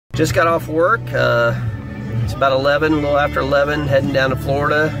Just got off work. It's about 11, a little after 11, heading down to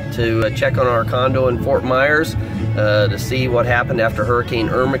Florida to check on our condo in Fort Myers to see what happened after Hurricane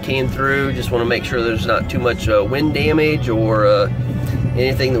Irma came through. Just want to make sure there's not too much wind damage or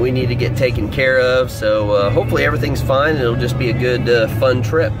anything that we need to get taken care of. So hopefully everything's fine and it'll just be a good fun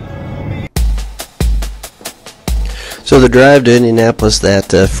trip. So the drive to Indianapolis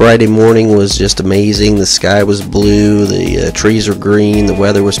that Friday morning was just amazing. The sky was blue, the trees were green, the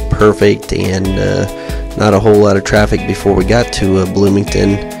weather was perfect, and not a whole lot of traffic before we got to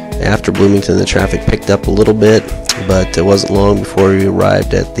Bloomington. After Bloomington, the traffic picked up a little bit, but it wasn't long before we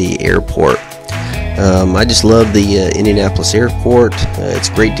arrived at the airport. I just love the Indianapolis airport. It's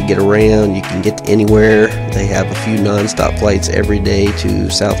great to get around. You can get to anywhere. They have a few non-stop flights every day to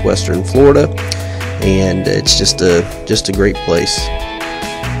southwestern Florida, and it's just a great place.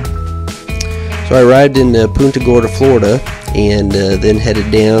 So I arrived in Punta Gorda, Florida, and then headed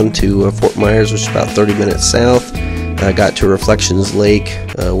down to Fort Myers, which is about 30 minutes south. I got to Reflections Lake,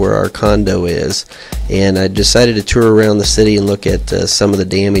 where our condo is, and I decided to tour around the city and look at some of the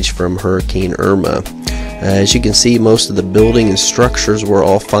damage from Hurricane Irma. As you can see, most of the building and structures were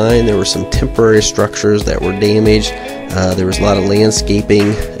all fine. There were some temporary structures that were damaged. There was a lot of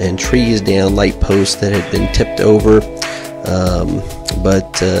landscaping and trees down, light posts that had been tipped over,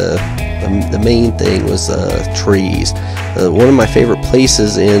 but the main thing was trees. One of my favorite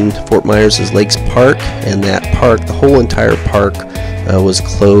places in Fort Myers is Lakes Park, and that park, the whole entire park, was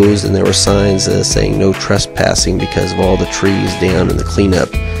closed, and there were signs saying no trespassing because of all the trees down and the cleanup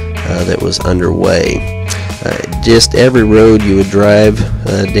that was underway. Just every road you would drive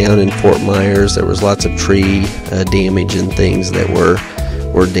down in Fort Myers, there was lots of tree damage and things that were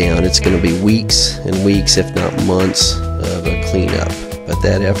down. It's going to be weeks and weeks, if not months, of a cleanup, but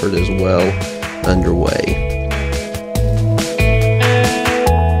that effort is well underway.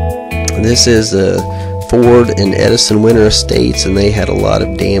 This is Ford and Edison Winter Estates, and they had a lot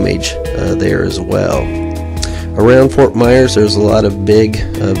of damage there as well. Around Fort Myers, there's a lot of big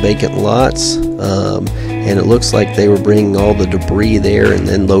vacant lots, and it looks like they were bringing all the debris there and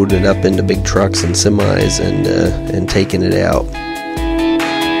then loading it up into big trucks and semis and taking it out.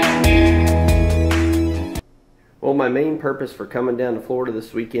 Well, my main purpose for coming down to Florida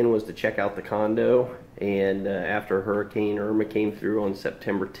this weekend was to check out the condo, and after Hurricane Irma came through on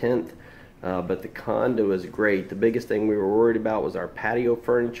September 10th, but the condo is great. The biggest thing we were worried about was our patio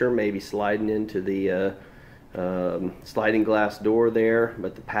furniture maybe sliding into the sliding glass door there,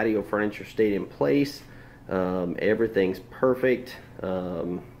 but the patio furniture stayed in place. Everything's perfect,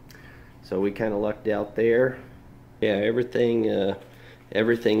 so we kind of lucked out there. Yeah, everything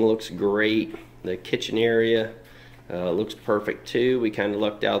looks great. The kitchen area looks perfect too. We kind of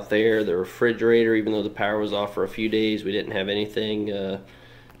lucked out there. The refrigerator, even though the power was off for a few days, we didn't have anything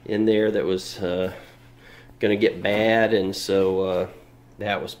in there that was gonna get bad, and so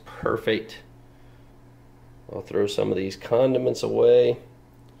that was perfect. I'll throw some of these condiments away,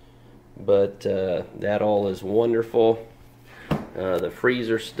 but that all is wonderful. The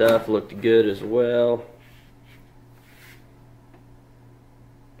freezer stuff looked good as well.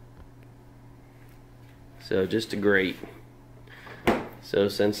 So just a great. So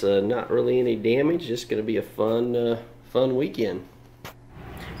since not really any damage, just going to be a fun weekend.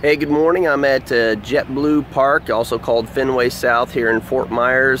 Hey, good morning. I'm at JetBlue Park, also called Fenway South, here in Fort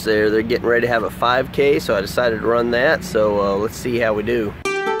Myers. They're getting ready to have a 5K, so I decided to run that. So let's see how we do.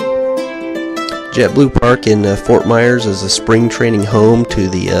 JetBlue Park in Fort Myers is a spring training home to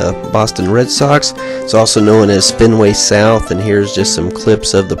the Boston Red Sox. It's also known as Fenway South, and here's just some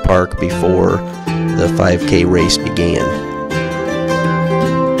clips of the park before the 5K race began.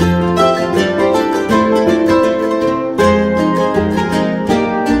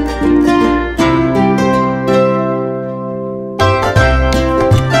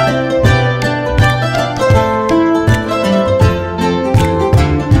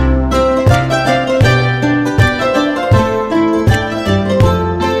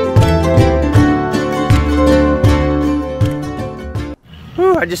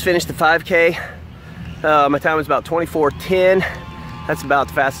 I just finished the 5K. My time was about 24:10. That's about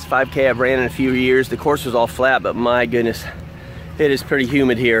the fastest 5K I've ran in a few years. The course was all flat, but my goodness, it is pretty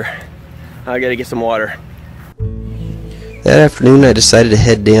humid here. I gotta get some water. That afternoon I decided to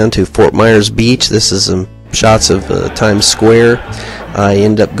head down to Fort Myers Beach. This is some shots of Times Square. I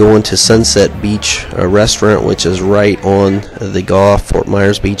ended up going to Sunset Beach restaurant, which is right on the Gulf. Fort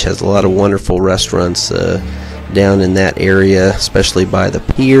Myers Beach has a lot of wonderful restaurants down in that area, especially by the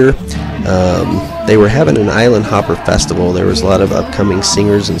pier. They were having an Island Hopper Festival. There was a lot of upcoming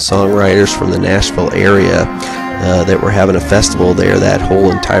singers and songwriters from the Nashville area that were having a festival there that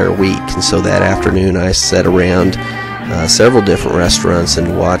whole entire week. And so that afternoon I sat around several different restaurants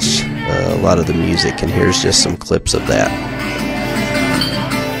and watched a lot of the music, and here's just some clips of that.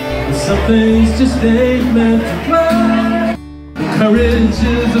 Some things just ain't meant to fly. Courage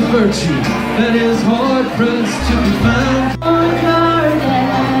is a virtue that is hard pressed to be found.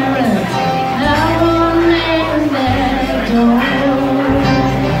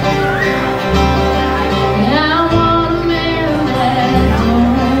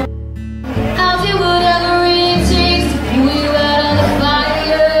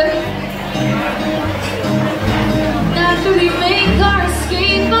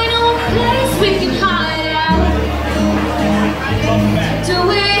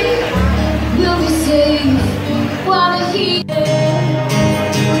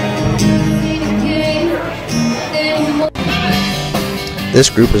 This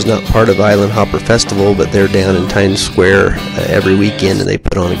group is not part of Island Hopper Festival, but they're down in Times Square every weekend, and they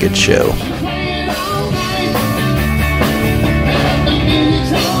put on a good show.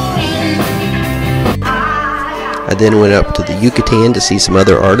 I then went up to the Yucatan to see some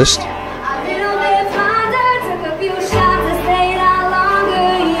other artists.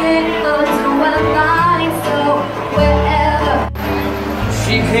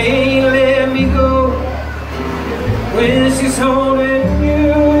 She can't let me go when she's holding you.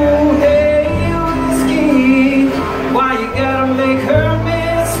 Hey, whiskey, why you gotta make her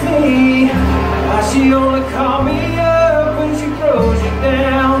miss me? Why she only call me up when she throws you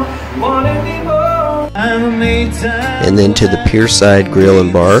down? Wanted me more. And then to the Pierside Grill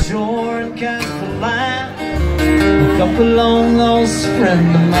and Bar. A couple long lost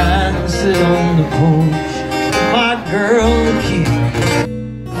friend of mine sit on the porch. My girl the key.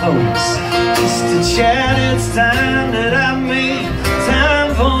 Folks, just to chat, it's time that I make time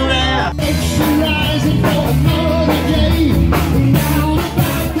for that. Exercising for another day. Now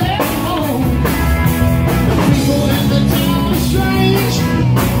about their home. The people in the town are strange.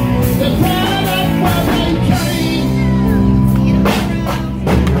 They're proud of where they came.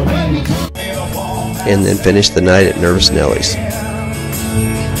 And then finished the night at Nervous Nellie's.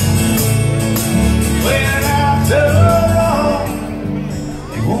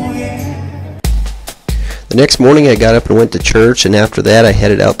 The next morning I got up and went to church, and after that I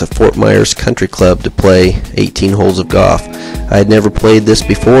headed out to Fort Myers Country Club to play 18 holes of golf. I had never played this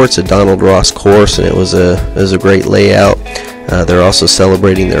before. It's a Donald Ross course, and it was a great layout. They're also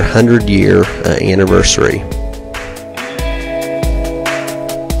celebrating their 100-year anniversary.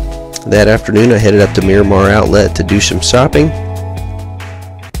 That afternoon I headed up to Miramar Outlet to do some shopping,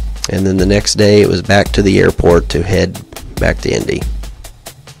 and then the next day it was back to the airport to head back to Indy.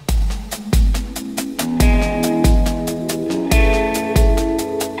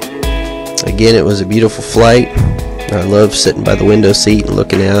 Again, it was a beautiful flight. I love sitting by the window seat and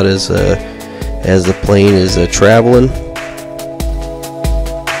looking out as the plane is traveling.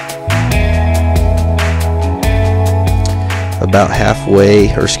 About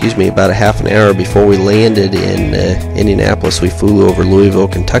about a half an hour before we landed in Indianapolis, we flew over Louisville,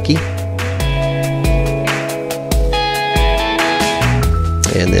 Kentucky,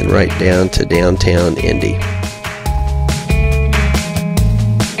 and then right down to downtown Indy.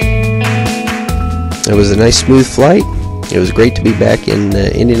 It was a nice smooth flight. It was great to be back in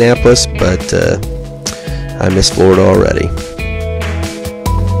Indianapolis, but I miss Florida already.